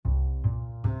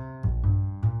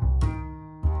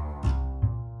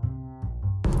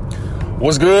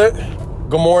What's good?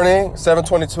 Good morning,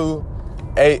 7:22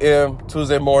 a.m.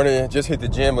 Tuesday morning. Just hit the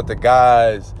gym with the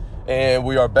guys, and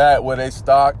we are back with a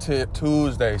Stock Tip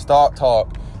Tuesday, Stock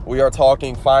Talk. We are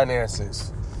talking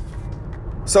finances.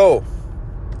 So,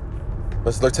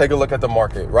 let's take a look at the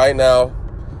market. Right now,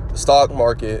 the stock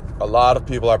market, a lot of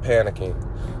people are panicking.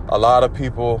 A lot of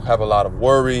people have a lot of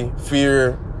worry,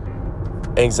 fear,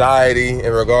 anxiety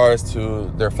in regards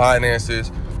to their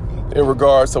finances, in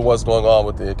regards to what's going on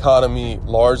with the economy,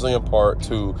 largely in part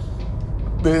to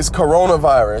this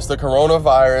coronavirus. The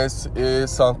coronavirus is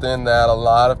something that a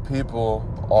lot of people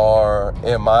are,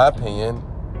 in my opinion,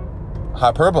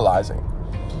 hyperbolizing.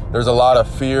 There's a lot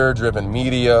of fear-driven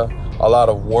media, a lot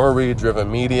of worry-driven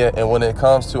media, and when it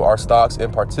comes to our stocks in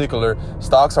particular,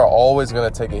 stocks are always going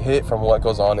to take a hit from what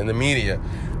goes on in the media.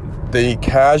 The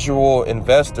casual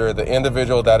investor, the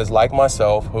individual that is like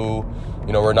myself, who,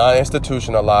 we're not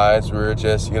institutionalized, we're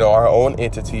just, our own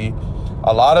entity.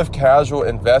 A lot of casual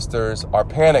investors are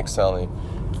panic selling.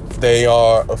 They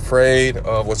are afraid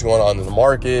of what's going on in the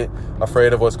market,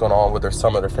 afraid of what's going on with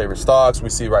some of their favorite stocks. We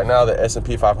see right now the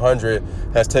S&P 500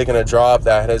 has taken a drop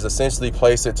that has essentially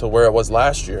placed it to where it was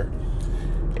last year.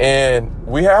 And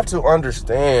we have to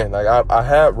understand, I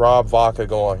had Rob Vaca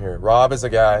go on here. Rob is a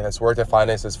guy that's worked in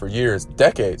finances for years,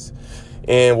 decades.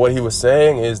 And what he was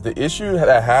saying is the issue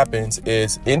that happens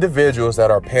is individuals that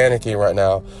are panicking right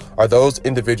now are those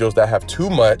individuals that have too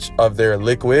much of their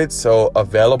liquid, so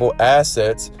available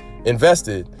assets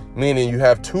invested, meaning you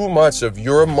have too much of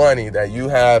your money that you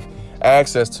have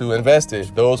access to invested.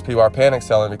 Those people are panic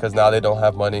selling because now they don't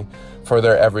have money for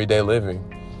their everyday living.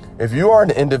 If you are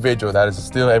an individual that is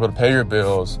still able to pay your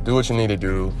bills, do what you need to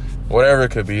do, whatever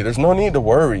it could be, there's no need to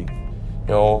worry.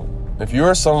 If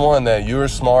you're someone that you're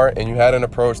smart and you had an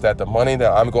approach that the money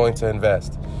that I'm going to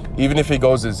invest, even if it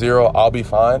goes to zero, I'll be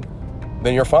fine,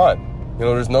 then you're fine.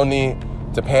 There's no need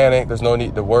to panic. There's no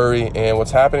need to worry. And what's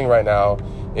happening right now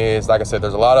is, like I said,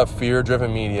 there's a lot of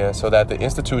fear-driven media so that the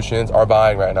institutions are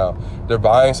buying right now. They're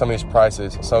buying some of these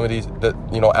prices, some of these,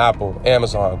 Apple,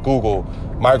 Amazon, Google,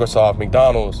 Microsoft,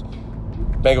 McDonald's,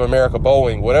 Bank of America,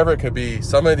 Boeing, whatever it could be.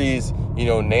 Some of these,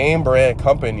 name brand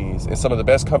companies and some of the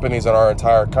best companies in our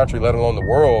entire country, let alone the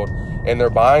world, and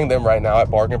they're buying them right now at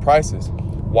bargain prices.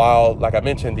 While, like I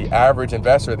mentioned, the average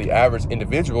investor, the average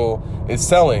individual is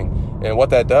selling. And what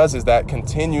that does is that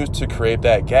continues to create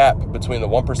that gap between the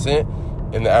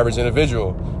 1% and the average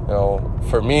individual.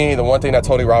 For me, the one thing that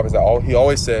Tony Robbins, he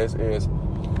always says is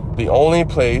the only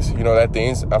place,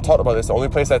 I've talked about this, the only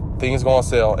place that things go on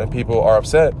sale and people are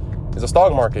upset is the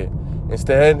stock market.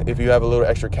 Instead, if you have a little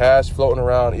extra cash floating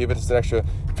around, even if it's an extra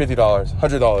 $50,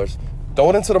 $100, throw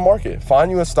it into the market. Find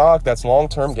you a stock that's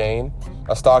long-term gain,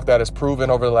 a stock that has proven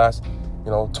over the last,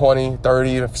 20,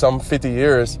 30, some 50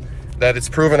 years that it's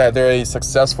proven that they're a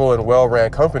successful and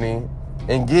well-ran company,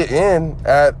 and get in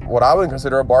at what I would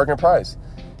consider a bargain price.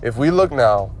 If we look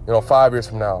now, 5 years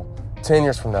from now, 10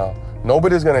 years from now,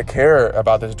 nobody's going to care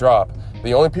about this drop.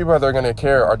 The only people that are going to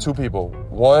care are two people.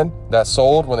 One, that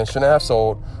sold when they shouldn't have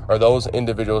sold, are those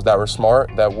individuals that were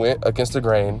smart, that went against the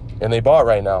grain, and they bought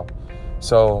right now.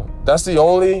 So that's the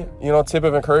only, tip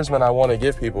of encouragement I want to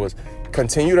give people is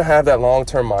continue to have that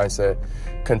long-term mindset.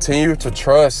 Continue to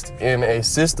trust in a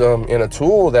system, in a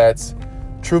tool that's,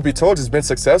 truth be told, has been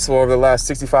successful over the last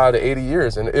 65 to 80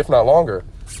 years, and if not longer.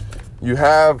 You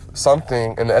have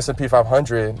something in the S&P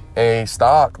 500, a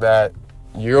stock that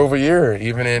year over year,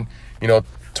 even in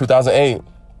 2008,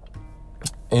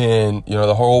 and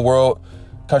the whole world,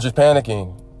 country's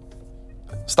panicking.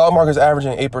 Stock market's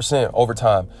averaging 8% over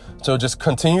time. So just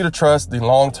continue to trust the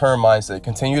long-term mindset.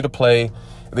 Continue to play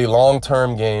the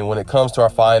long-term game when it comes to our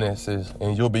finances,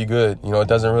 and you'll be good. It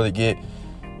doesn't really get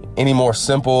any more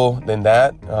simple than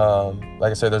that.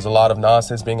 Like I said, there's a lot of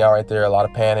nonsense being out right there, a lot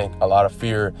of panic, a lot of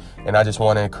fear, and I just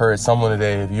want to encourage someone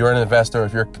today, if you're an investor,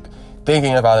 if you're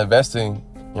thinking about investing,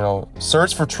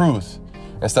 search for truth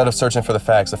instead of searching for the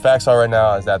facts. The facts are right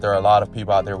now is that there are a lot of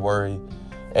people out there worried,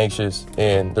 anxious,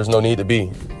 and there's no need to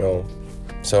be,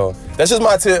 So that's just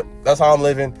my tip. That's how I'm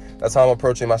living. That's how I'm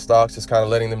approaching my stocks, just kind of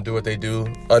letting them do what they do,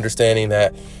 understanding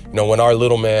that, when our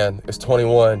little man is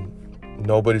 21,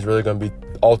 nobody's really going to be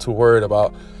all too worried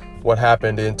about what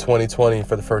happened in 2020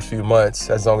 for the first few months,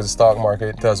 as long as the stock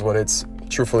market does what it's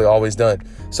truthfully always done.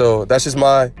 So that's just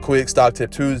my quick Stock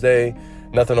Tip Tuesday.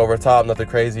 Nothing over the top, nothing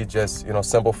crazy, just,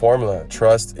 simple formula.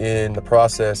 Trust in the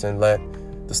process and let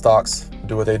the stocks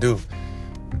do what they do.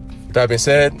 That being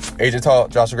said, Agent Talk,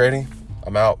 Joshua Grady,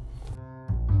 I'm out.